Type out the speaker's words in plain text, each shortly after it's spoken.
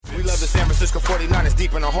Francisco 49ers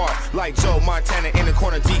deep in the heart. Like Joe Montana in the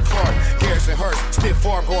corner, D. Clark. Garrison Hurst, stiff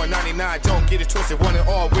farm going 99. Don't get it twisted, one and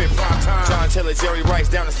all with prime time. John Taylor, Jerry Rice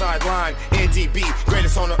down the sideline. NDB,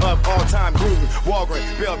 greatest owner of all time. Gruden,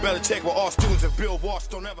 Walgren, Bill Belichick were all students of Bill Walsh.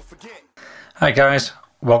 Don't ever forget. Hi guys,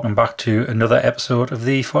 welcome back to another episode of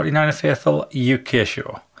the 49er Faithful UK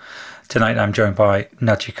show. Tonight I'm joined by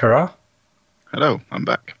Naji Kara. Hello, I'm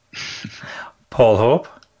back. Paul Hope.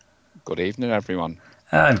 Good evening, everyone.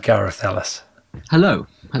 And Gareth Ellis. Hello.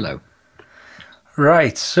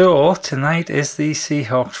 Right, so tonight is the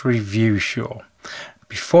Seahawks review show.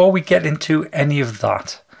 Before we get into any of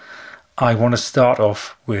that, I want to start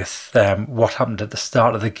off with what happened at the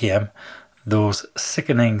start of the game. Those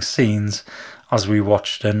sickening scenes as we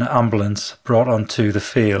watched an ambulance brought onto the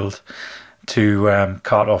field to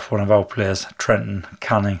cart off one of our players, Trenton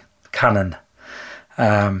Cannon.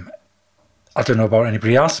 I don't know about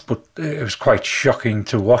anybody else, but it was quite shocking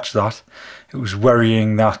to watch that. It was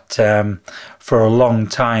worrying that for a long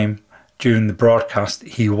time during the broadcast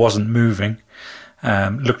he wasn't moving.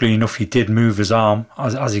 Luckily enough, he did move his arm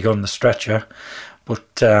as he got on the stretcher,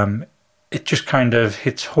 but it just kind of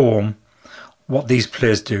hits home what these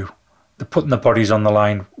players do. They're putting their bodies on the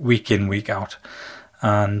line week in, week out.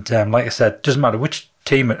 And like I said, it doesn't matter which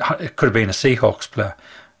team, it could have been a Seahawks player.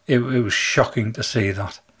 It was shocking to see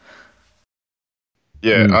that.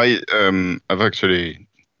 Yeah, I've actually,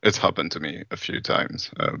 it's happened to me a few times.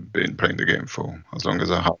 I've been playing the game for as long as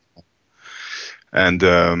I have. And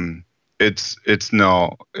it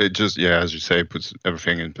just, as you say, puts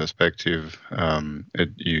everything in perspective.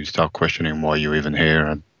 You start questioning why you're even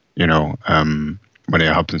here, when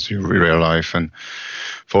it happens to you in real life. And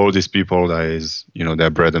for all these people, that is, their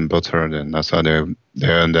bread and butter, and that's how they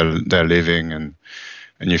earn their living. And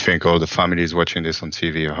you think, the family is watching this on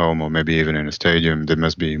TV at home, or maybe even in a stadium, they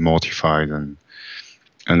must be mortified and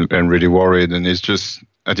really worried. And it's just,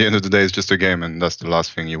 at the end of the day, it's just a game, and that's the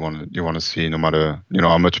last thing you want to see, no matter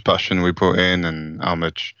how much passion we put in and how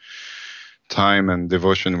much time and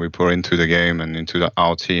devotion we put into the game and into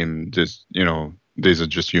our team. Just these are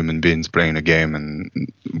just human beings playing a game, and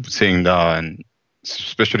seeing that, and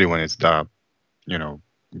especially when it's that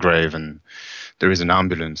grave, and there is an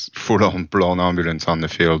ambulance, full-on blown ambulance on the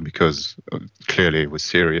field, because clearly it was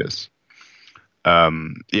serious.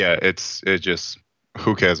 It's just,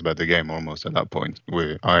 who cares about the game almost at that point.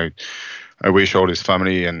 I wish all his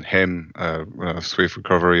family and him a swift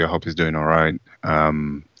recovery. I hope he's doing all right.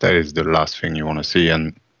 That is the last thing you want to see,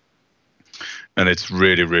 and it's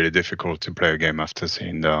really, really difficult to play a game after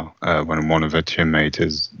seeing that when one of their teammates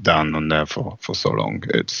is down on there for so long.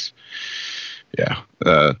 It's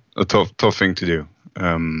a tough thing to do.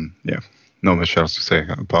 Not much else to say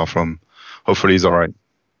apart from hopefully he's all right.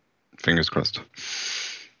 Fingers crossed.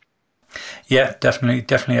 Yeah, definitely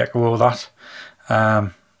echo that.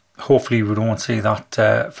 Hopefully we won't see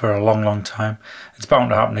that for a long time. It's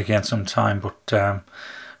bound to happen again sometime, but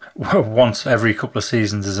once every couple of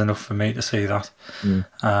seasons is enough for me to see that.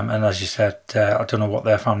 And as you said, I don't know what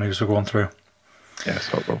their families were going through. Yeah, it's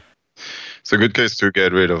horrible. It's a good case to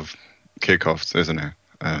get rid of kickoffs, isn't it?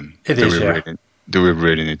 Do we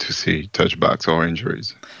really need to see touchbacks or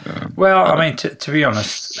injuries? I mean, to be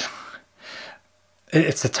honest,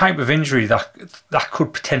 it's the type of injury that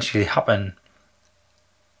could potentially happen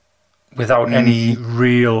without any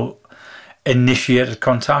real initiated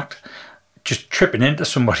contact. Just tripping into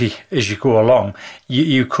somebody as you go along,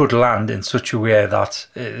 you could land in such a way that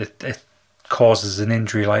it causes an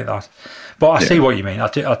injury like that. But I see what you mean. I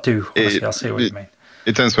do. Honestly, I see what you mean.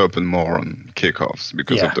 It tends to happen more on kickoffs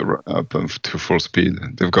because of the run up to full speed.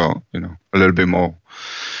 They've got a little bit more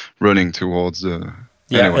running towards the.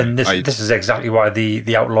 Yeah, anyway, and this is exactly why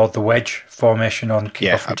the outlawed the wedge formation on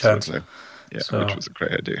kickoff returns. Absolutely. Yeah, which was a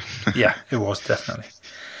great idea. Yeah, it was definitely.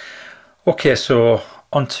 Okay, so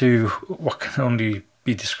on to what can only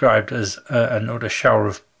be described as an utter shower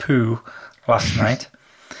of poo last night.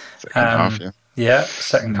 Second half, yeah. Yeah,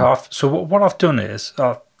 second half. So what I've done is,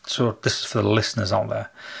 so this is for the listeners out there.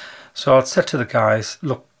 So I'd said to the guys,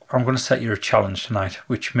 look, I'm going to set you a challenge tonight,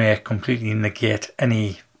 which may completely negate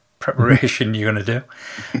any preparation you're going to do.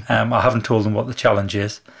 I haven't told them what the challenge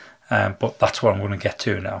is, but that's what I'm going to get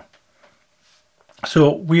to now.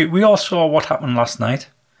 So we all saw what happened last night.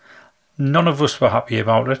 None of us were happy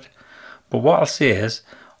about it. But what I'll say is,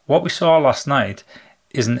 what we saw last night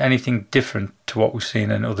isn't anything different to what we've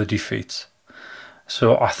seen in other defeats.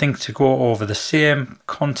 So I think to go over the same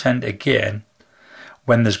content again,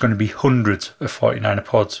 when there's going to be hundreds of 49er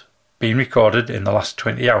pods being recorded in the last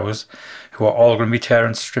 20 hours, who are all going to be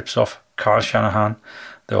tearing strips off Kyle Shanahan,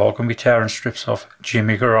 they're all going to be tearing strips off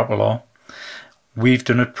Jimmy Garoppolo, We've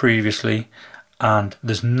done it previously, and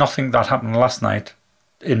there's nothing that happened last night,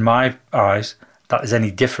 in my eyes, that is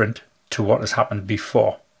any different to what has happened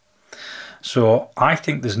before. So I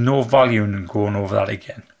think there's no value in going over that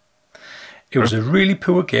again. It was a really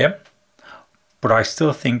poor game, but I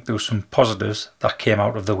still think there were some positives that came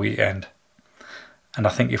out of the weekend. And I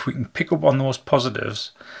think if we can pick up on those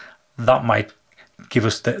positives, that might give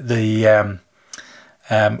us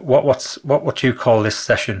what do you call this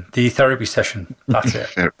session? The therapy session. That's it.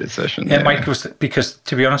 Therapy session. It might give us, because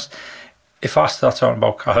to be honest, if I start talking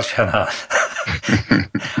about Kyle Shanahan,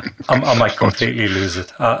 I might completely lose it.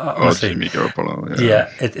 Jimmy Garoppolo.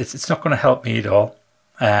 It's not going to help me at all.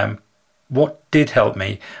 What did help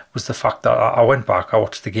me was the fact that I went back, I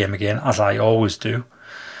watched the game again, as I always do,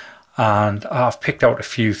 and I've picked out a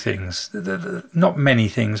few things. Not many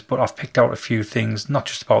things, but I've picked out a few things, not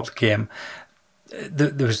just about the game.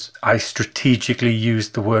 I strategically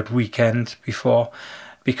used the word weekend before,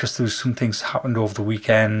 because there was some things happened over the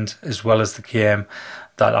weekend as well as the game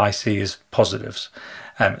that I see as positives.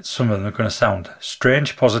 Some of them are going to sound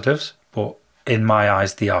strange positives, but in my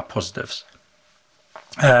eyes, they are positives.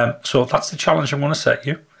 So that's the challenge I'm going to set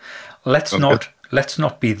you. Let's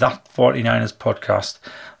not be that 49ers podcast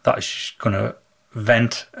that is going to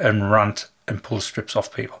vent and rant and pull strips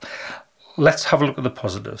off people. Let's have a look at the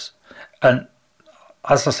positives. And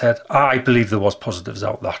as I said, I believe there was positives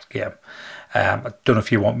out of that game. I don't know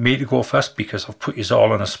if you want me to go first because I've put you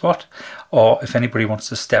all on a spot, or if anybody wants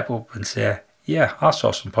to step up and say, yeah, I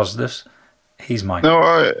saw some positives. He's mine. No,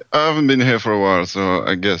 I haven't been here for a while, so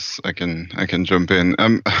I guess I can jump in.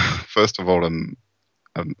 First of all,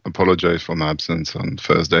 I apologize for my absence on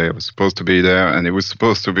Thursday. I was supposed to be there, and it was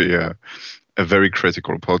supposed to be a very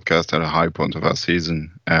critical podcast at a high point of our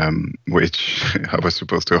season, which I was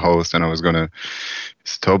supposed to host, and I was going to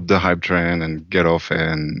stop the hype train and get off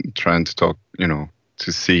and trying to talk,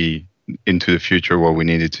 to see into the future what we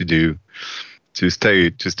needed to do to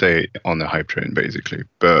stay on the hype train, basically.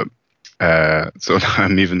 But so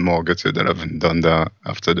I'm even more gutted that I haven't done that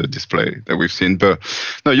after the display that we've seen. But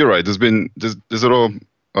no, you're right. There's a lot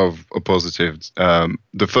of positives.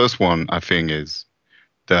 The first one, I think, is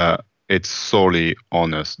that it's solely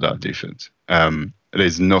on us, that defense.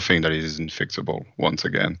 There's nothing that isn't fixable once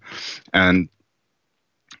again. And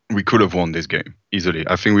we could have won this game easily.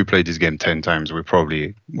 I think we played this game 10 times. We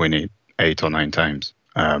probably win it 8 or 9 times.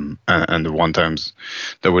 And the one times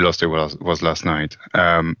that we lost it was last night.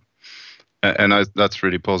 And that's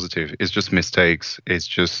really positive. It's just mistakes. It's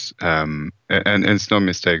just, and it's not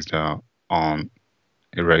mistakes that aren't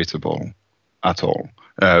erasable at all.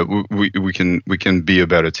 We can be a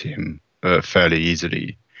better team fairly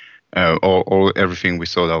easily. Or everything we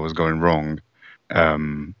saw that was going wrong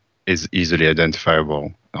is easily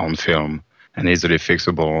identifiable on film and easily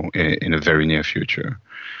fixable in a very near future.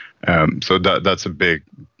 So that's a big,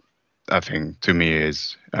 I think, to me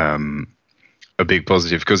is a big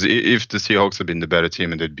positive, because if the Seahawks had been the better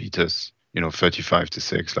team and they'd beat us,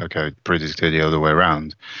 35-6, like I predicted the other way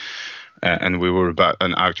around, and we were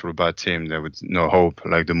an actual bad team, there was no hope,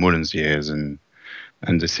 like the Mullins years and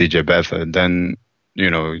the CJ Beathard, then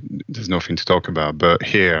there's nothing to talk about. But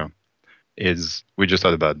here we just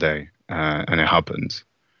had a bad day, and it happens.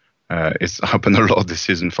 It's happened a lot this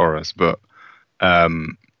season for us, but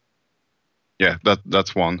yeah,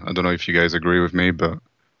 that's one. I don't know if you guys agree with me, but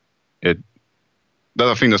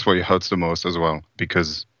I think that's what it hurts the most as well,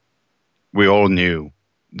 because we all knew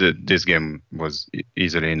that this game was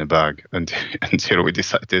easily in the bag until we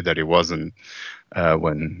decided that it wasn't,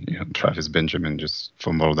 when Travis Benjamin just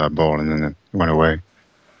fumbled that ball and then it went away.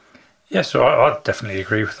 Yeah, so I definitely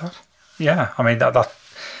agree with that. Yeah, I mean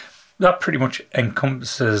that pretty much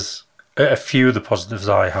encompasses a few of the positives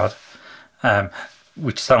I had,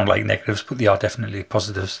 which sound like negatives, but they are definitely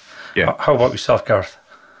positives. Yeah. How about yourself, Gareth?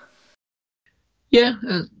 Yeah,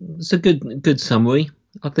 it's a good summary.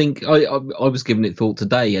 I think I was giving it thought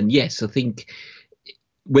today, and yes, I think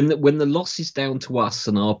when the loss is down to us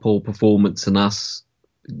and our poor performance and us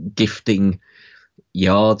gifting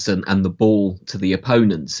yards and the ball to the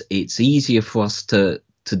opponents, it's easier for us to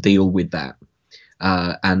deal with that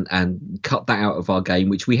and cut that out of our game,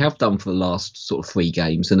 which we have done for the last sort of 3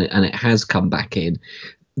 games, and it has come back in.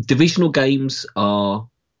 Divisional games are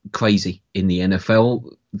crazy in the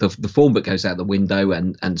NFL. The form book goes out the window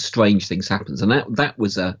and strange things happens, and that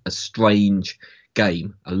was a strange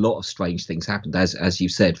game. A lot of strange things happened, as you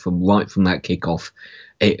said, from that kickoff.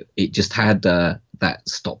 It just had that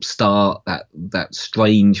stop start, that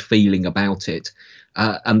strange feeling about it,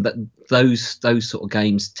 and that those sort of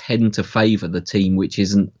games tend to favour the team which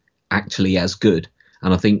isn't actually as good.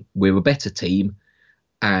 And I think we're a better team,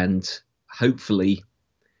 and hopefully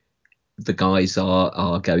the guys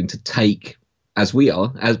are going to take, as we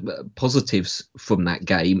are, as positives from that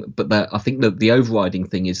game. But I think that the overriding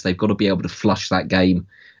thing is they've got to be able to flush that game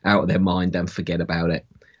out of their mind and forget about it.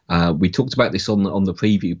 We talked about this on the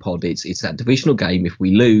preview pod. It's that divisional game. If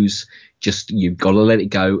we lose, just you've got to let it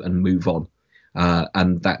go and move on.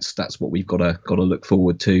 And that's what we've got to look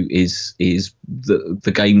forward to is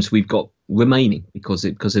the games we've got remaining, because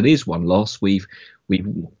it is one loss. We've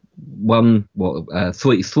won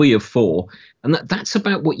three of four, and that's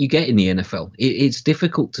about what you get in the NFL. It's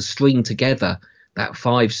difficult to string together that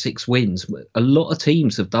 5-6 wins. A lot of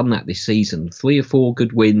teams have done that this season. 3 or 4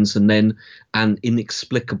 good wins and then an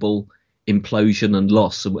inexplicable implosion and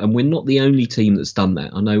loss. And we're not the only team that's done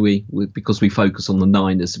that. I know we because we focus on the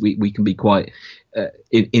Niners, we can be quite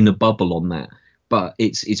in a bubble on that. But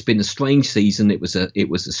it's been a strange season. It was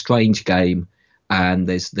a strange game, and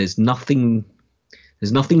there's nothing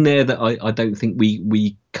there that I don't think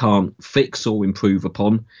we can't fix or improve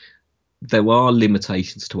upon. There are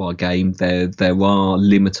limitations to our game. There are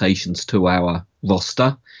limitations to our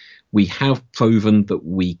roster. We have proven that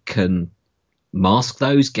we can mask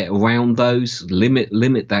those, get around those,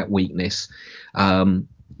 limit that weakness.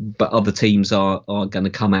 But other teams are going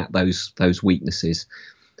to come at those weaknesses.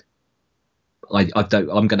 I'm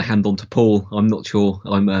going to hand on to Paul. I'm not sure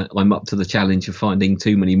I'm up to the challenge of finding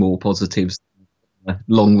too many more positives.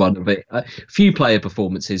 Long run of it. A few player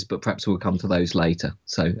performances, but perhaps we'll come to those later.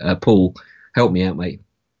 So, Paul, help me out, mate.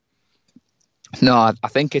 No, I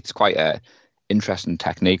think it's quite interesting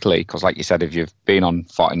technically, because like you said, if you've been on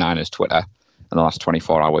 49ers Twitter in the last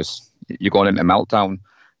 24 hours, you're going into meltdown.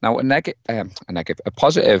 Now, a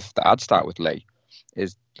positive that I'd start with, Lee,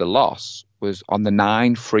 is the loss was on the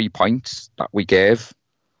 9 free points that we gave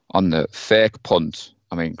on the fake punt.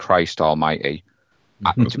 I mean, Christ almighty.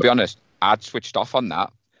 To be honest, I'd switched off on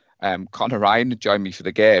that. Connor Ryan had joined me for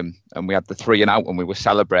the game, and we had the 3 and out, and we were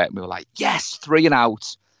celebrating. We were like, yes, 3 and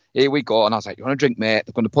out. Here we go. And I was like, you want a drink, mate?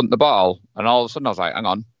 They're going to punt the ball. And all of a sudden, I was like, hang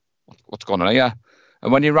on, what's going on here?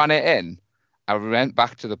 And when you ran it in, I went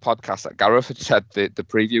back to the podcast that Gareth had said, the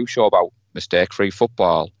preview show about mistake-free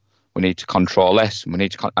football. We need to control this.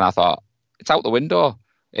 And I thought, it's out the window.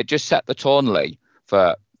 It just set the tone, Lee,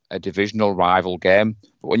 for a divisional rival game.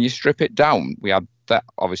 But when you strip it down, we had that,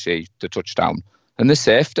 obviously, the touchdown and the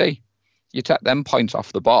safety. You take them points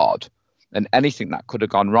off the board, and anything that could have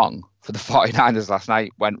gone wrong for the 49ers last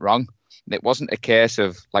night went wrong. And it wasn't a case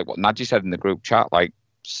of, like what Nadji said in the group chat, like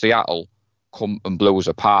Seattle come and blew us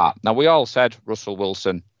apart. Now, we all said Russell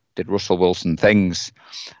Wilson did Russell Wilson things.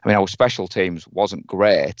 I mean, our special teams wasn't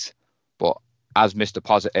great, but as Mr.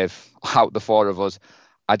 Positive, out the 4 of us,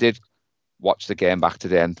 I did watch the game back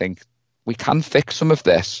today and think, we can fix some of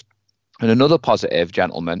this. And another positive,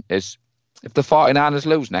 gentlemen, is if the 49ers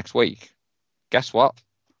lose next week, guess what?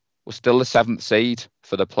 We're still the 7th seed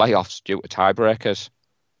for the playoffs due to tiebreakers.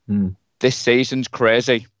 This season's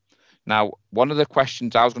crazy. Now, one of the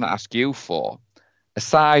questions I was going to ask you for,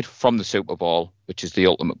 aside from the Super Bowl, which is the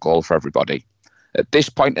ultimate goal for everybody, at this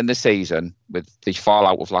point in the season, with the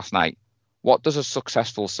fallout of last night, what does a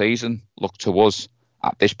successful season look to us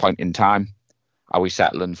at this point in time? Are we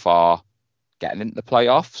settling for getting into the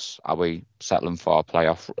playoffs? Are we settling for a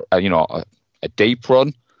playoff, a deep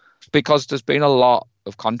run? Because there's been a lot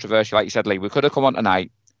of controversy. Like you said, Lee, we could have come on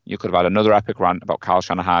tonight. You could have had another epic rant about Kyle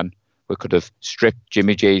Shanahan. We could have stripped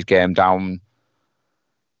Jimmy G's game down.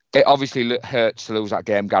 It obviously hurts to lose that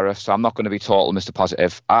game, Gareth, so I'm not going to be total Mr.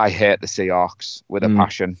 Positive. I hate the Seahawks with a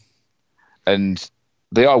passion. And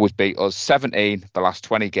they always beat us. 17 the last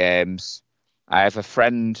 20 games. I have a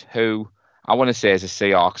friend who, I want to say is a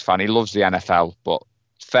Seahawks fan. He loves the NFL, but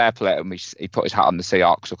fair play to him. He put his hat on the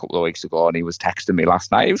Seahawks a couple of weeks ago, and he was texting me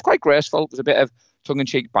last night. It was quite graceful. It was a bit of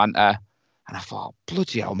tongue-in-cheek banter. And I thought,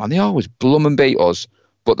 bloody hell, man, they always blum and beat us.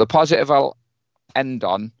 But the positive I'll end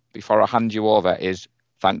on before I hand you over is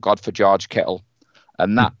thank God for George Kittle.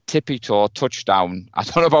 And that tippy-toe touchdown, I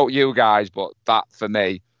don't know about you guys, but that for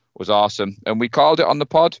me was awesome. And we called it on the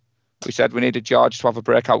pod. We said we needed George to have a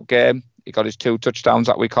breakout game. He got his 2 touchdowns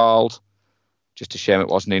that we called. Just a shame it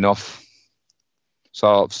wasn't enough.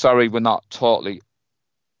 So, sorry, we're not totally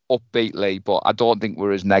upbeatly, but I don't think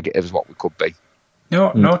we're as negative as what we could be.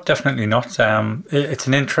 No, definitely not. It's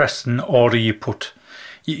an interesting order you put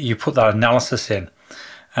that analysis in,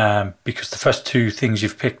 because the first 2 things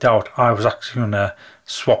you've picked out, I was actually going to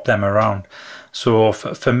swap them around. So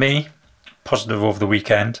for me, positive over the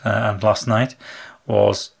weekend and last night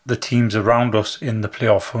was the teams around us in the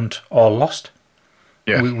playoff hunt all lost.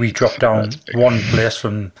 Yeah, we dropped down 1 place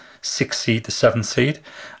from 6th seed to 7th seed.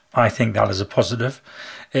 I think that is a positive.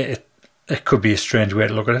 It it could be a strange way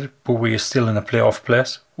to look at it, but we are still in a playoff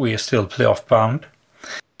place. We are still playoff bound.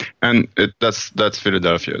 And that's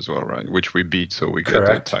Philadelphia as well, right? Which we beat, so we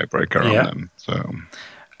Correct. get the tiebreaker on them. So,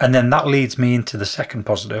 and then that leads me into the second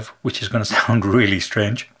positive, which is going to sound really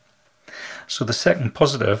strange. So the second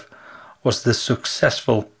positive was the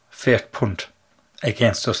successful fake punt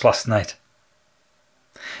against us last night.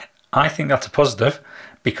 I think that's a positive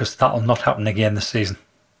because that'll not happen again this season.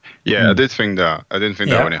 Yeah, I did think that. I didn't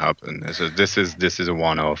think that when it happened. I said, this is a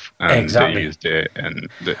one-off, and exactly. They used it, and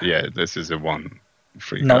this is a one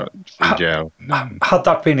free jail. Had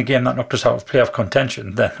that been a game that knocked us out of playoff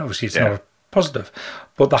contention, then obviously it's not a positive.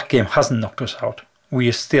 But that game hasn't knocked us out. We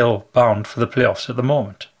are still bound for the playoffs at the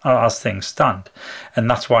moment, as things stand. And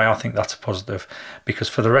that's why I think that's a positive. Because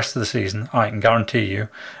for the rest of the season, I can guarantee you,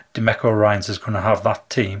 Demeco Ryans is going to have that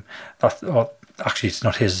team. Actually, it's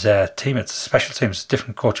not his team; it's a special teams. It's a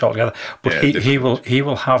different coach altogether. But he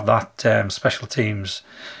will have that special teams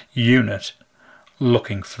unit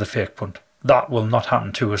looking for the fake punt. That will not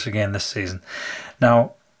happen to us again this season.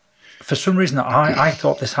 Now, for some reason, I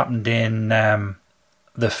thought this happened in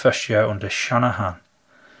the first year under Shanahan.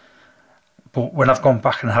 But when I've gone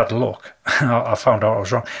back and had a look, I found out I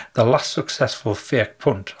was wrong. The last successful fake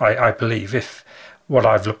punt, I believe, if what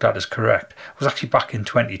I've looked at is correct, was actually back in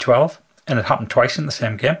 2012, and it happened twice in the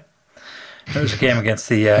same game. It was a game against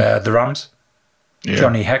the Rams,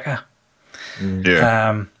 Johnny Hecker.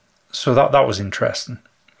 So that was interesting.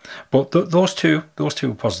 But those two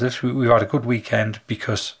were positives. We've had a good weekend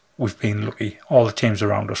because we've been lucky. All the teams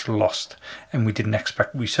around us lost, and we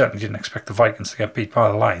certainly didn't expect the Vikings to get beat by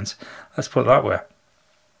the Lions. Let's put it that way.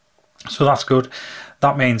 So that's good.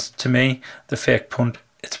 That means, to me, the fake punt,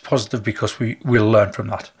 it's positive because we'll learn from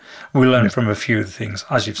that. We'll learn from a few of the things.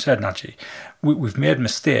 As you've said, Najee, we've made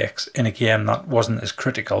mistakes in a game that wasn't as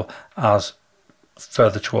critical as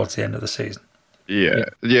further towards the end of the season. Yeah.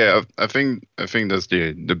 I think that's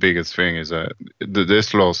the biggest thing is that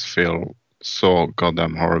this loss feels so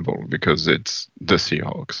goddamn horrible because it's the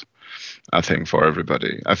Seahawks. I think for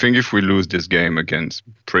everybody. I think if we lose this game against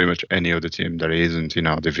pretty much any other team that isn't in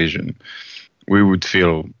our division, we would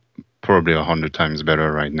feel probably 100 times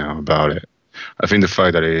better right now about it. I think the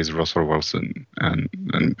fact that it is Russell Wilson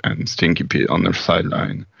and Stinky Pete on the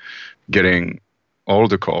sideline, getting all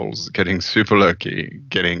the calls, getting super lucky,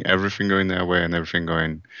 getting everything going their way and everything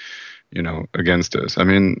going, against us. I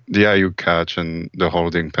mean, the Ayuk catch and the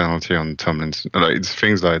holding penalty on Tomlinson, it's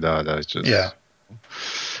things like that. That's just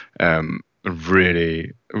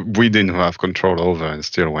really, we didn't have control over and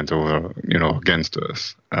still went over, against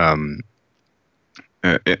us. And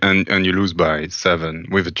you lose by 7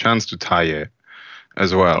 with a chance to tie it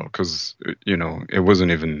as well, because it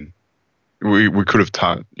wasn't even. We could have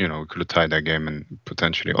tied, that game and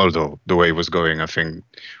potentially, although the way it was going, I think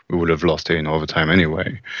we would have lost it in overtime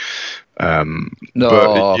anyway. Come on,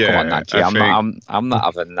 Najee. I'm not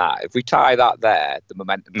having that. If we tie that there, the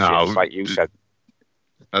momentum shifts, like you said.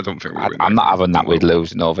 I don't think I'm not having that. We'd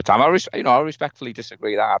lose in overtime. I respectfully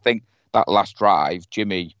disagree. That I think that last drive,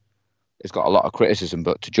 Jimmy has got a lot of criticism,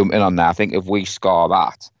 but to jump in on there, I think if we score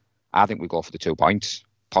that, I think we go for the 2 points,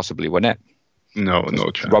 possibly win it. No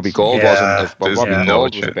chance. Robbie Gould wasn't. Robbie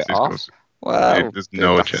Gould was a bit off. Well, there's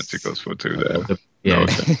no chance it goes for 2 there. I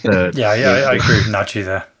agree with Najee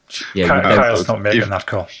there. Kyle's not making that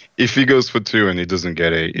call. If he goes for 2 and he doesn't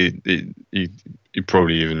get it, he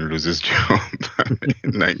probably even loses job.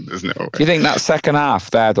 There's no way. Do you think that second half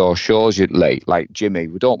there though shows you like Jimmy?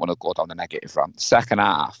 We don't want to go down the negative front. Second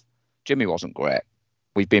half, Jimmy wasn't great.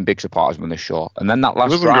 We've been big supporters of him this show, and then that last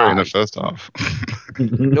wasn't great in the first half.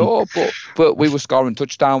 No, but we were scoring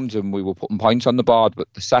touchdowns and we were putting points on the board.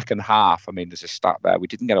 But the second half, I mean, there's a stat there. We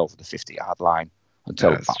didn't get over the 50-yard line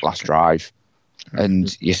until that last drive,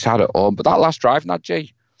 and you sat at home. But that last drive,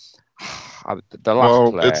 Najee, the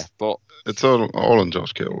last play, but it's all on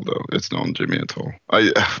Josh Kittle though. It's not on Jimmy at all.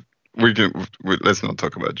 Let's not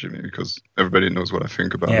talk about Jimmy because everybody knows what I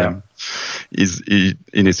think about him. He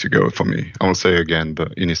needs to go for me. I won't say again,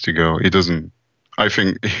 but he needs to go. He doesn't. I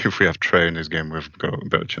think if we have Trey in this game, we've got a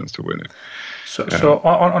better chance to win it. So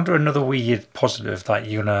under another weird positive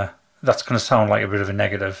that's gonna sound like a bit of a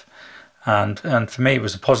negative, and for me it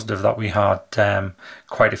was a positive that we had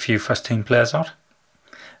quite a few first team players out.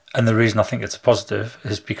 And the reason I think it's a positive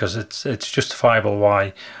is because it's justifiable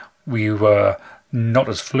why we were not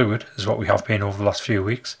as fluid as what we have been over the last few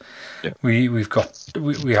weeks. Yeah. We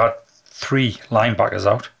had 3 linebackers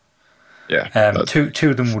out. Yeah. Two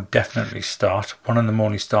of them would definitely start. One of them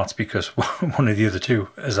only starts because one of the other 2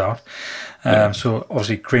 is out. So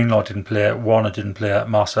obviously Greenlaw didn't play, Warner didn't play,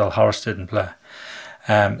 Marcel Harris didn't play.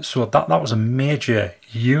 So that was a major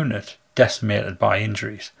unit decimated by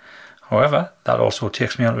injuries. However, that also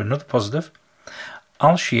takes me on to another positive.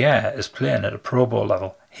 Al-Shire is playing at a Pro Bowl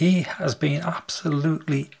level. He has been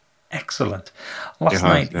absolutely excellent. Last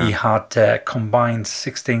night he had combined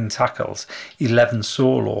 16 tackles, 11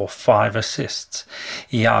 solo, 5 assists.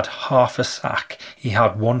 He had half a sack. He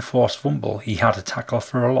had 1 forced fumble. He had a tackle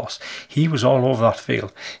for a loss. He was all over that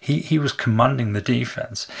field. He was commanding the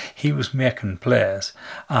defense. He was making plays,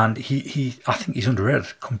 and I think he's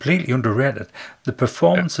underrated, completely underrated. The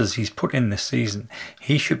performances he's put in this season,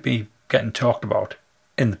 he should be getting talked about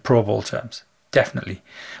in the Pro Bowl terms. Definitely.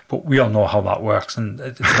 But we all know how that works, and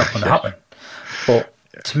it's not going to happen. But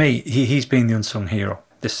to me, he's been the unsung hero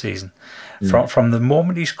this season. From the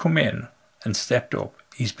moment he's come in and stepped up,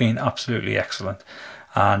 he's been absolutely excellent.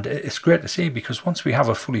 And it's great to see, because once we have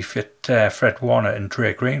a fully fit Fred Warner and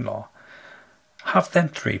Dre Greenlaw, have them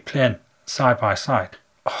three playing side by side.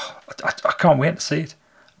 Oh, I can't wait to see it.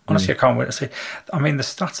 Honestly, I can't wait to see it. I mean, the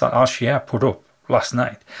stats that Al-Shire put up last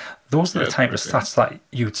night, those are the type of stats that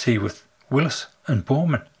you'd see with Willis and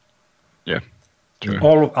Bowman. Yeah, true.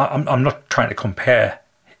 I'm not trying to compare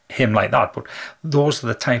him like that, but those are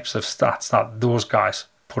the types of stats that those guys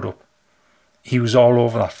put up. He was all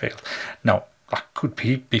over that field. Now, that could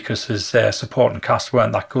be because his supporting cast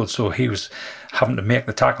weren't that good, so he was having to make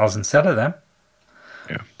the tackles instead of them.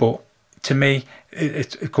 Yeah. But to me,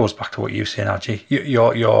 it goes back to what you said, Najee.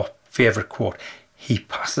 Your favourite quote. He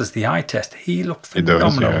passes the eye test. He looked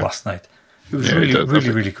phenomenal last night. It was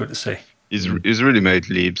really good to see. He's really made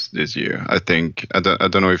leaps this year. I think I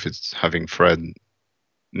don't know if it's having Fred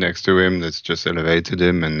next to him that's just elevated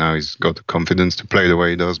him, and now he's got the confidence to play the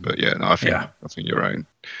way he does. But I think you're right,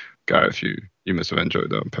 Gareth. You must have enjoyed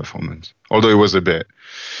that performance, although it was a bit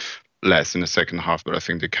less in the second half. But I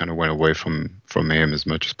think they kind of went away from him as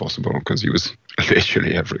much as possible, because he was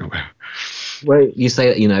literally everywhere. Well, you say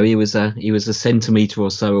that, he was a centimetre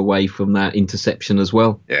or so away from that interception as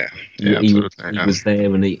well. Yeah, absolutely. He was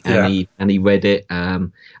there, and he read it,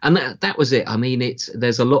 and that was it. I mean,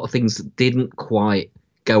 there's a lot of things that didn't quite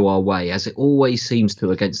go our way, as it always seems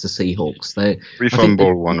to against the Seahawks. We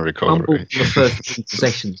fumbled one recovery. The first 2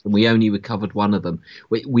 possessions, and we only recovered one of them.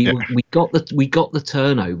 We got the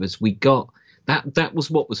turnovers. We got that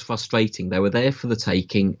was what was frustrating. They were there for the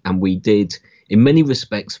taking, and we did, in many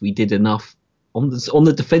respects, we did enough on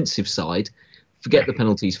the defensive side. Forget the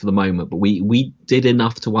penalties for the moment, but we did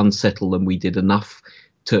enough to unsettle them. We did enough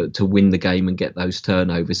to win the game and get those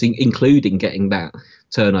turnovers, including getting that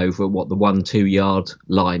turnover at the 1-2 yard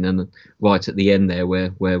line, and right at the end there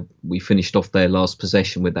where we finished off their last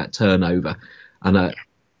possession with that turnover. And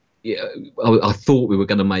I thought we were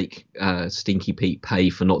going to make Stinky Pete pay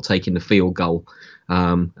for not taking the field goal,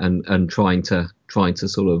 and trying to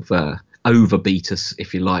sort of overbeat us,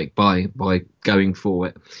 if you like, by going for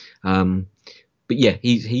it. But yeah,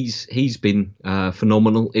 he's been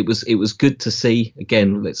phenomenal. It was good to see.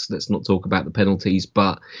 Again, let's not talk about the penalties,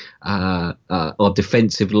 but our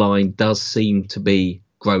defensive line does seem to be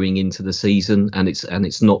growing into the season, and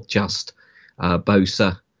it's not just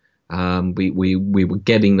Bosa. We were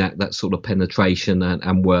getting that sort of penetration,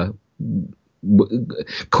 and were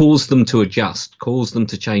caused them to adjust, caused them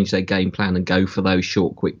to change their game plan and go for those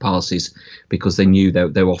short, quick passes, because they knew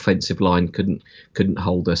their offensive line couldn't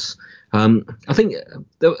hold us. I think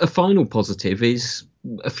a final positive is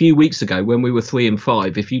a few weeks ago when we were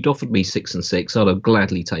 3-5. If you'd offered me 6-6, I'd have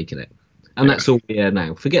gladly taken it. And that's all we are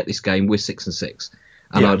now. Forget this game. We're 6-6,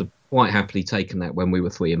 and I'd have quite happily taken that when we were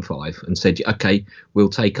 3-5 and said, okay, we'll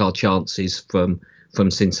take our chances from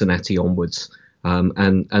Cincinnati onwards.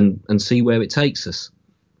 And see where it takes us.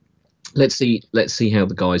 Let's see how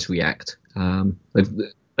the guys react.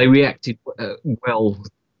 They reacted well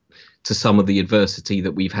to some of the adversity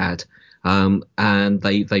that we've had, and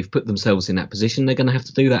they've put themselves in that position. They're going to have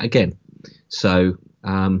to do that again. So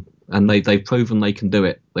and they've proven they can do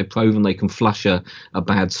it. They've proven they can flush a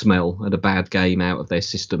bad smell and a bad game out of their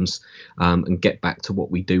systems, and get back to what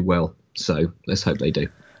we do well. So let's hope they do.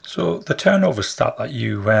 So the turnover stat that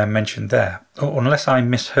you mentioned there, unless I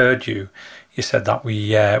misheard you, you said that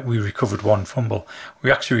we recovered 1 fumble.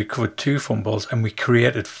 We actually recovered 2 fumbles, and we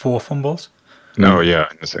created 4 fumbles. No, in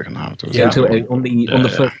the second half. So on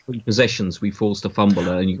the first 3 possessions, we forced a fumble,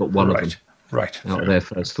 and you got one of them. Right. Out of their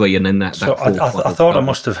first 3, and then that. So I thought I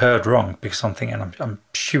must have heard wrong, because I'm thinking I'm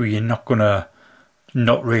sure you're not going to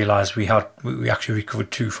not realise we actually recovered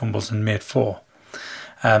 2 fumbles and made 4.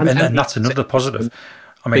 And then that's another positive.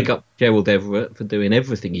 I mean, big up Gerald Everett for doing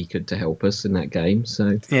everything he could to help us in that game.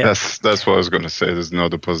 So yeah, that's what I was going to say. There's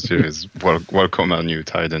another positive is welcome our new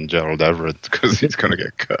tight end Gerald Everett, because he's going to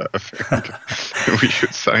get cut. I think we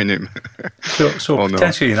should sign him. So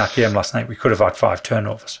potentially in that game last night we could have had 5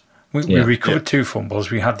 turnovers. We recovered 2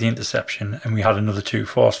 fumbles, we had the interception, and we had another 2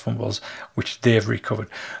 forced fumbles, which they've recovered.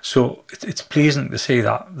 So it's pleasing to see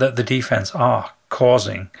that the defence are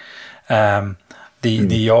causing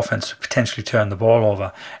the offence to potentially turn the ball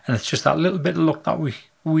over. And it's just that little bit of luck that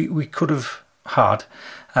we could have had.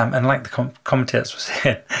 And like the commentators were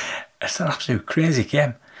saying, it's an absolute crazy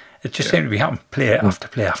game. It just seemed to be happening play after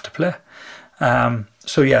play after play.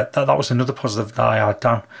 So yeah, that was another positive that I had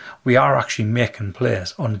down. We are actually making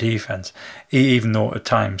plays on defence, even though at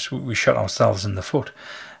times we shot ourselves in the foot.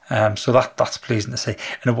 So that's pleasing to see.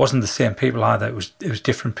 And it wasn't the same people either. It was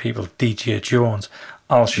different people. DJ Jones,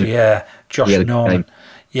 Al-Shia, Josh Norman.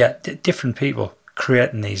 Yeah, different people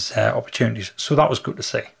creating these opportunities. So that was good to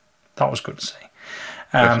see.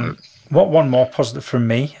 One more positive from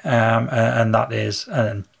me, and that is,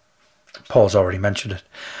 and Paul's already mentioned it,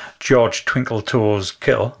 George Twinkle Toes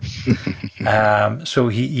Kittle. So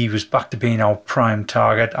he was back to being our prime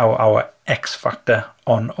target, our X factor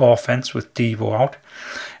on offense with Debo out.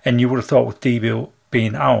 And you would have thought with Debo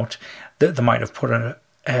being out that they might have put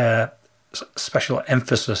a special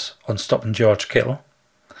emphasis on stopping George Kittle.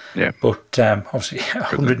 Yeah. But obviously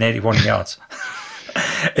 181 yards.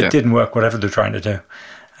 It didn't work, whatever they're trying to do.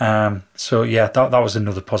 So yeah, that was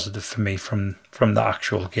another positive for me from the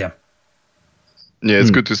actual game. Yeah,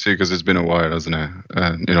 it's good to see, because it's been a while, hasn't it?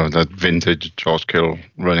 That vintage George Kittle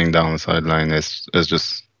running down the sideline is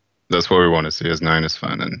just, that's what we want to see as Niners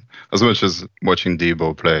fan. And as much as watching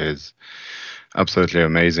Debo play is absolutely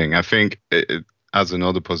amazing, I think as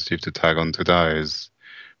another positive to tag on to that is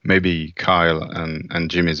maybe Kyle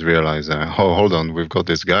and Jimmy's realize that, hold on, we've got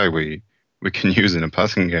this guy we can use in a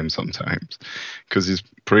passing game sometimes, because he's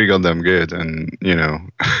pretty goddamn good. And,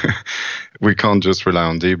 we can't just rely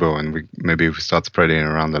on Debo, and maybe if we start spreading it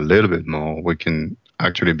around a little bit more, we can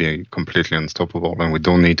actually be completely unstoppable, and we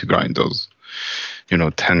don't need to grind those,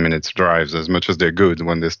 10 minutes drives. As much as they're good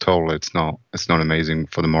when they're stalled, it's not amazing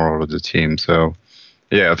for the morale of the team. So,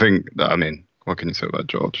 yeah, what can you say about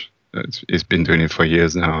George? He's been doing it for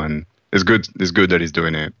years now, and it's good that he's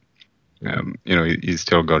doing it. He's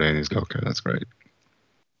still got it in his locker. That's great.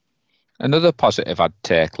 Another positive I'd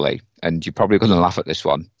take, Lee, and you're probably going to laugh at this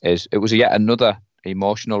one, is it was yet another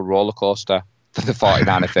emotional roller coaster for the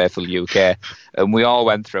 49er faithful UK, and we all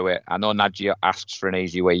went through it. I know Nadji asks for an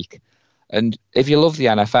easy week, and if you love the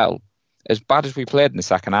NFL, as bad as we played in the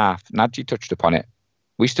second half, Nadji touched upon it,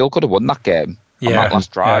 we still could have won that game on that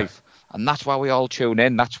last drive, and that's why we all tune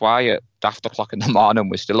in. That's why at after o'clock in the morning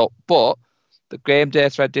we're still up. But the game day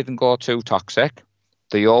thread didn't go too toxic.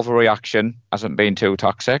 The overreaction hasn't been too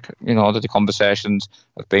toxic. The conversations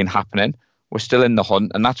have been happening. We're still in the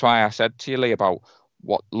hunt. And that's why I said to you, Lee, about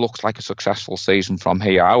what looks like a successful season from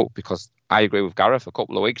here out, because I agree with Gareth a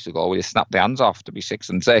couple of weeks ago. We snapped the hands off to be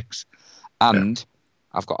 6-6. And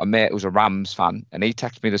I've got a mate who's a Rams fan, and he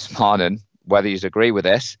texted me this morning, whether he's agree with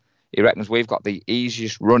this, he reckons we've got the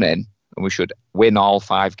easiest run in and we should win all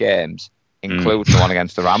 5 games, including the one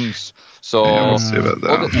against the Rams. So we'll see about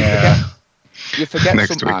that. You forget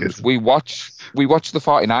sometimes we watch the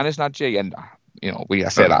 49ers, Nadji, and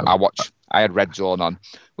I had Red Zone on.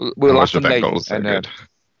 We were laughing late, and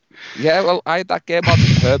I had that game on.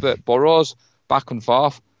 Herbert, Burrows, back and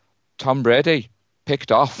forth. Tom Brady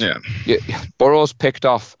picked off. Burrows picked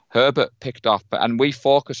off. Herbert picked off, and we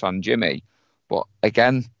focus on Jimmy. But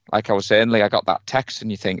again, like I was saying, Lee, I got that text,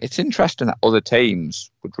 and you think it's interesting that other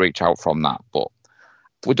teams would reach out from that, but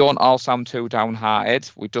we don't all sound too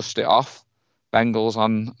downhearted. We dust it off. Bengals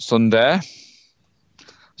on Sunday.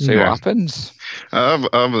 See what happens. I have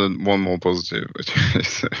one more positive, which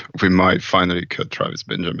is we might finally cut Travis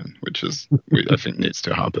Benjamin, which I think needs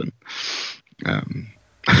to happen. I'll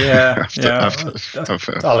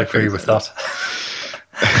agree with that.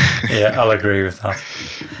 I'll agree with that.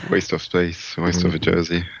 Waste of space, waste of a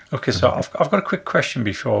jersey. Okay, so I've got a quick question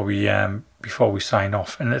before we sign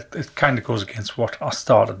off, and it kind of goes against what I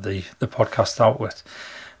started the podcast out with.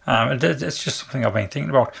 And it's just something I've been thinking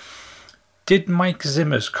about. Did Mike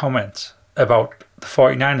Zimmer's comment about the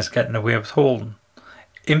 49ers getting away with holding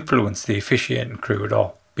influence the officiating crew at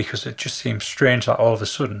all? Because it just seems strange that all of a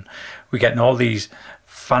sudden we're getting all these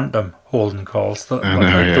phantom holding calls, the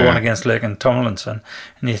one against Laken Tomlinson,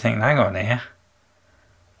 and you think, hang on here,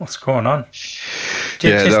 what's going on?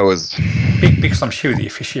 That was... Because I'm sure the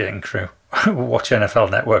officiating crew watch NFL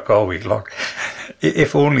Network all week long,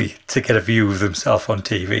 if only to get a view of themselves on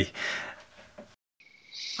TV.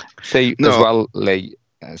 See, No. as well, Lee.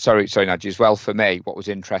 Sorry, Nadji. As well, for me, what was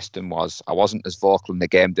interesting was I wasn't as vocal in the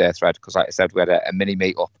game day thread because, like I said, we had a mini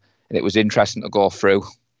meet up, and it was interesting to go through.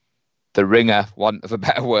 The ringer, want of a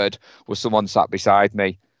better word, was someone sat beside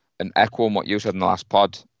me, and echoing what you said in the last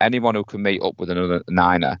pod. Anyone who can meet up with another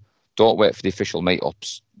niner, don't wait for the official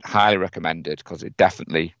meetups. Highly recommended because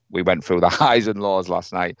we went through the highs and lows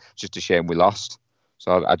last night. It's just a shame we lost.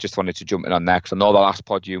 So I just wanted to jump in on there because I know the last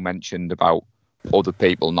pod you mentioned about other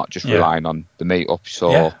people, not just relying on the meetup.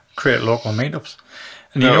 So create local meetups.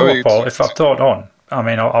 And you know what, Paul? If I thought on, I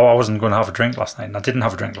mean, I wasn't going to have a drink last night, and I didn't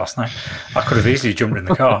have a drink last night. I could have easily jumped in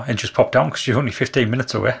the car and just popped down because you're only 15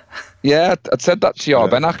 minutes away. Yeah, I'd said that to you,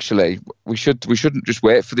 Ben. Actually, we shouldn't just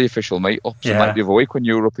wait for the official meetups. Yeah. And like the other week when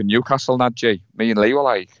you were up in Newcastle, Nadji, me and Lee were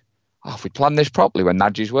like, if we planned this properly when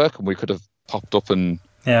Nadji's working, we could have popped up and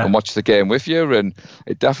watched the game with you. And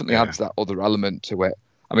it definitely adds that other element to it.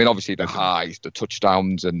 I mean, obviously the highs, the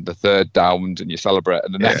touchdowns, and the third downs, and you celebrate,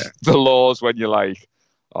 and then the lows when you're like,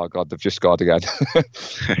 oh God, they've just scored again.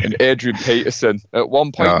 And Adrian Peterson at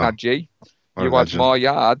one point, Nadji, you had more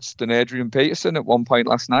yards than Adrian Peterson at one point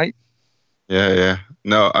last night. Yeah.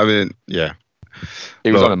 No, I mean, yeah.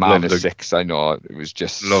 He was on a -6. I know it was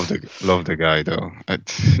just love the guy though. I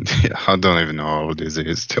don't even know how old he is.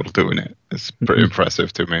 He's still doing it. It's pretty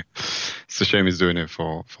impressive to me. It's a shame he's doing it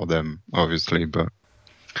for them, obviously, but.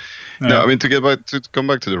 No, I mean to come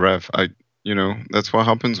back to the ref. That's what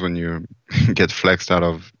happens when you get flexed out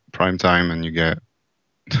of prime time and you get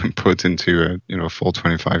put into a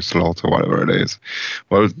 4:25 slot or whatever it is.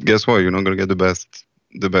 Well, guess what? You're not going to get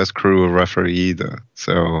the best crew of referee either.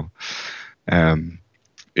 So,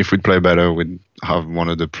 if we play better, we'd have one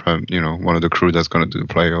of the crew that's going to do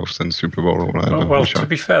the playoffs and Super Bowl or whatever. Well, to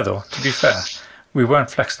be fair, we weren't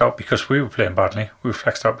flexed out because we were playing badly. We were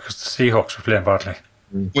flexed out because the Seahawks were playing badly.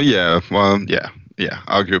 Well, yeah.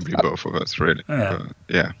 Arguably both of us, really. Yeah. But,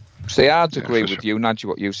 yeah. See, I'd agree with you, Nadji,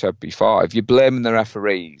 what you said before. If you're blaming the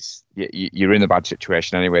referees, you're in a bad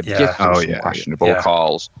situation anyway. They give them some questionable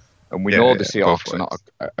calls. And we know the Seahawks are not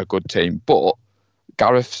a good team. But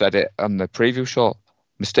Gareth said it on the preview show,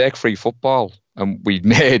 mistake-free football. And we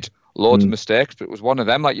made loads of mistakes, but it was one of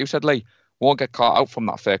them. Like you said, Lee, won't get caught out from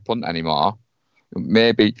that fake punt anymore.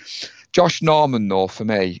 Maybe. Josh Norman, though, for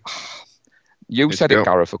me... You said it,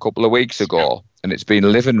 Gareth, a couple of weeks ago, and it's been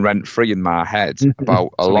living rent-free in my head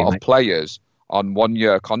about a lot of players on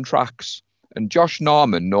one-year contracts. And Josh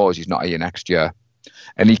Norman knows he's not here next year.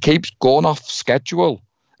 And he keeps going off schedule.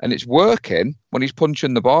 And it's working when he's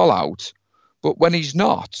punching the ball out. But when he's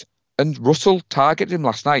not, and Russell targeted him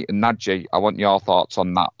last night, and Nadji, I want your thoughts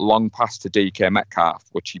on that long pass to DK Metcalf,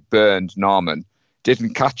 which he burned Norman,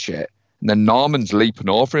 didn't catch it. And then Norman's leaping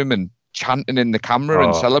over him and chanting in the camera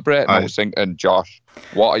and celebrating. I was thinking, Josh,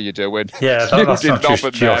 what are you doing? Yeah, that's not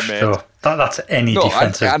just Josh, though. That's any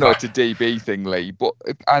defensive I know back. it's a DB thing, Lee, but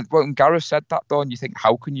when Gareth said that, though, and you think,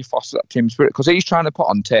 how can you foster that team spirit? Because he's trying to put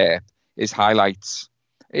on tape his highlights.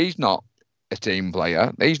 He's not a team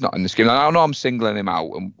player. He's not in the scheme. And I know I'm singling him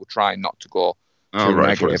out, and we're trying not to go too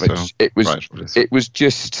negative. It was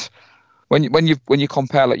just when you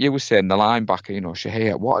compare, like you were saying, the linebacker,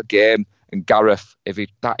 Shahir, what a game. And Gareth,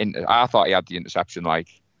 I thought he had the interception. Like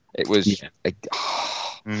it was,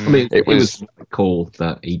 it was cool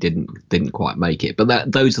that he didn't quite make it. But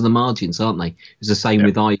those are the margins, aren't they? It was the same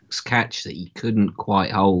with Ike's catch that he couldn't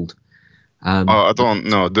quite hold. I don't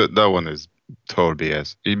know. That one is total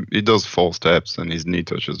BS. He does 4 steps and his knee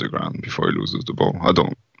touches the ground before he loses the ball.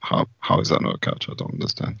 How is that not a catch? I don't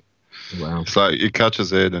understand. Wow. It's like he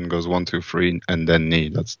catches it and goes 1, 2, 3 and then knee.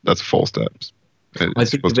 That's 4 steps. I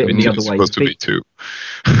think of it in the other way. Supposed to be 2.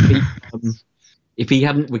 If he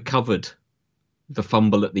hadn't recovered the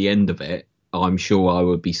fumble at the end of it, I'm sure I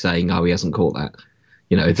would be saying, "Oh, he hasn't caught that."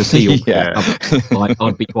 If the Seahawks,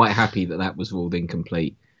 I'd be quite happy that was ruled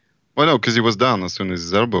incomplete. Well, no, because he was down as soon as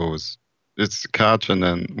his elbow was. It's catch and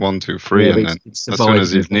then 1, 2, 3, and then as soon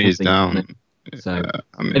as his knee's down. So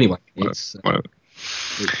anyway, whatever.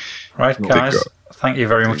 Right, guys. Thank you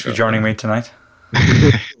very much for joining me tonight.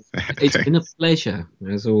 It's been a pleasure,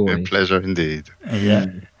 as always. A pleasure indeed. Yeah.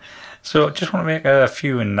 So just want to make a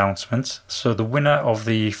few announcements. So the winner of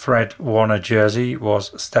the Fred Warner jersey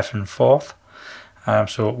was Stefan Forth.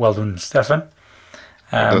 So well done, Stefan.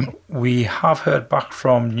 We have heard back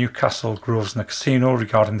from Newcastle Grosvenor Casino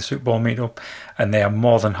regarding the Super Bowl meetup, and they are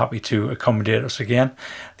more than happy to accommodate us again.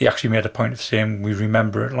 They actually made a point of saying we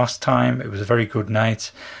remember it last time. It was a very good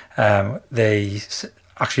night. They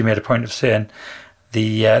actually made a point of saying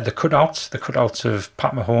the cutouts of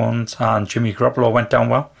Pat Mahomes and Jimmy Garoppolo went down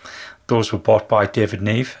well. Those were bought by David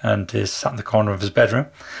Neve and is sat in the corner of his bedroom.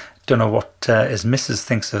 don't know what his missus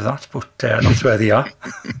thinks of that, but that's where they are.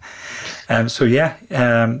 They're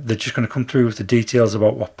just going to come through with the details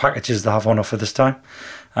about what packages they have on offer this time,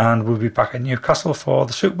 and we'll be back in Newcastle for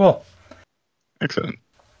the Super Bowl. Excellent.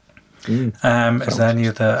 Is there any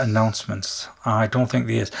other announcements? I don't think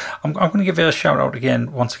there is. I'm going to give a shout out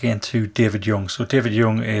once again to David Young. So David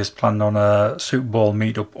Young is planning on a Super Bowl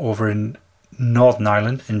meetup over in Northern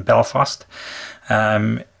Ireland in Belfast.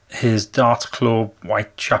 His darts club,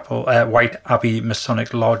 White Abbey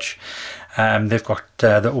Masonic Lodge. They've got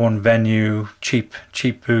their own venue, cheap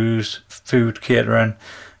booze, food, catering,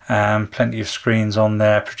 plenty of screens on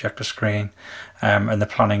there, projector screen. And they're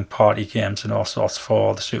planning party games and all sorts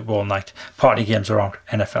for the Super Bowl night. Party games around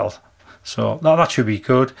NFL. So that should be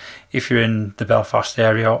good. If you're in the Belfast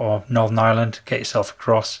area or Northern Ireland, get yourself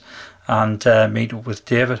across and meet up with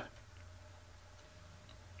David.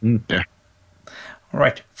 Yeah. All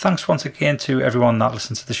right. Thanks once again to everyone that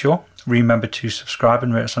listens to the show. Remember to subscribe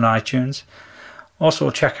and rate us on iTunes. Also,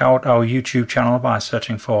 check out our YouTube channel by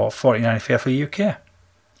searching for 49 Faithful UK.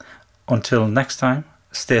 Until next time,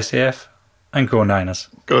 stay safe. And go Niners.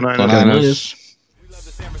 Go Niners. Go Niners. We love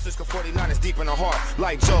the San Francisco 49ers deep in the heart.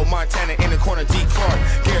 Like Joe Montana in the corner, D.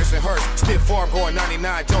 Clark. Garrison Hurst, stiff farm going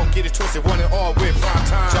 99. Don't get it twisted, one and all with prime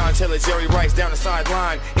time. John Taylor, Jerry Rice down the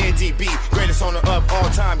sideline. NDB, greatest owner of all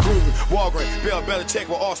time. Gruden, Walgren, Bill Belichick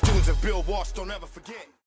were all students of Bill Walsh. Don't ever forget.